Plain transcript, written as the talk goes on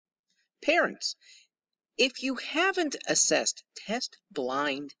Parents, if you haven't assessed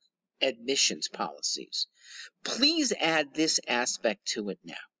test-blind admissions policies, please add this aspect to it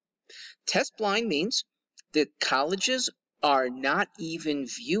now. Test-blind means that colleges are not even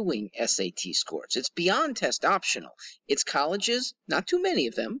viewing SAT scores. It's beyond test optional. It's colleges, not too many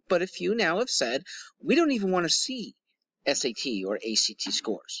of them, but a few now have said, we don't even want to see SAT or ACT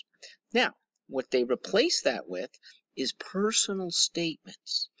scores. Now, what they replace that with is personal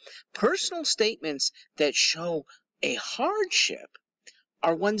statements. Personal statements that show a hardship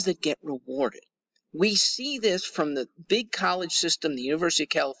are ones that get rewarded. We see this from the big college system, the University of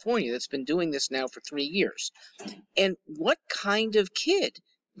California, that's been doing this now for 3 years. And what kind of kid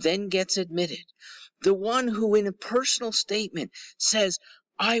then gets admitted? The one who in a personal statement says,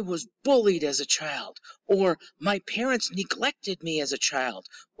 I was bullied as a child, or my parents neglected me as a child,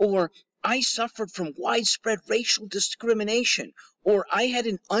 or I suffered from widespread racial discrimination, or I had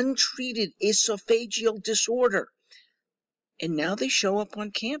an untreated esophageal disorder. And now they show up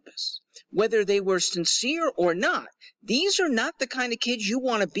on campus. Whether they were sincere or not, these are not the kind of kids you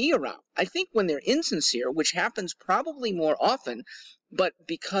want to be around. I think when they're insincere, which happens probably more often, but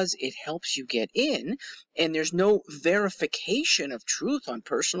because it helps you get in, and there's no verification of truth on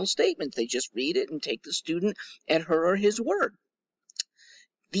personal statements, they just read it and take the student at her or his word.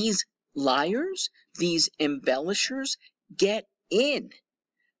 These liars, these embellishers get in,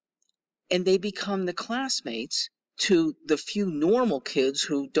 and they become the classmates to the few normal kids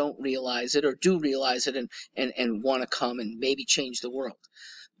who don't realize it or do realize it and want to come and maybe change the world.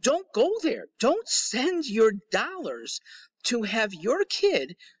 Don't go there. Don't send your dollars to have your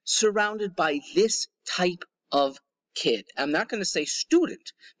kid surrounded by this type of kid. I'm not going to say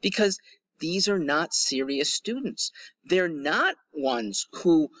student, because these are not serious students. They're not ones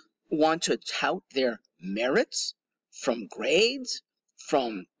who want to tout their merits from grades,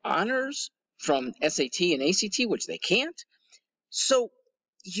 from honors, from SAT and ACT, which they can't. So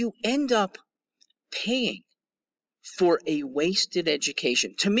you end up paying for a wasted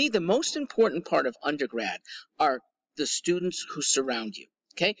education. To me, the most important part of undergrad are the students who surround you.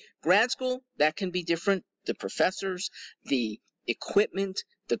 Okay? Grad school, that can be different. The professors, the equipment,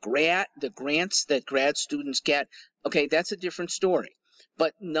 the grants that grad students get. Okay, that's a different story.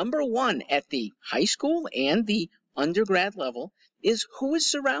 But number one at the high school and the undergrad level is who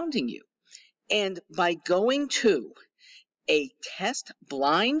is surrounding you. And by going to a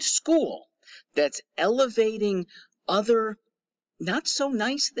test-blind school that's elevating other not so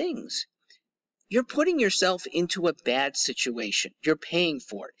nice things, you're putting yourself into a bad situation. You're paying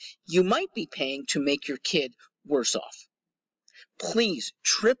for it. You might be paying to make your kid worse off. Please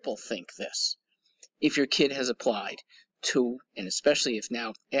triple think this if your kid has applied to, and especially if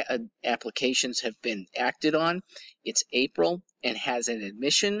now applications have been acted on, it's April, and has an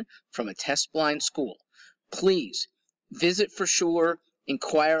admission from a test-blind school. Please visit for sure,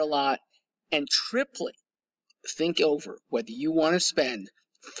 inquire a lot, and triply think over whether you want to spend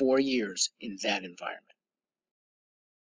 4 years in that environment.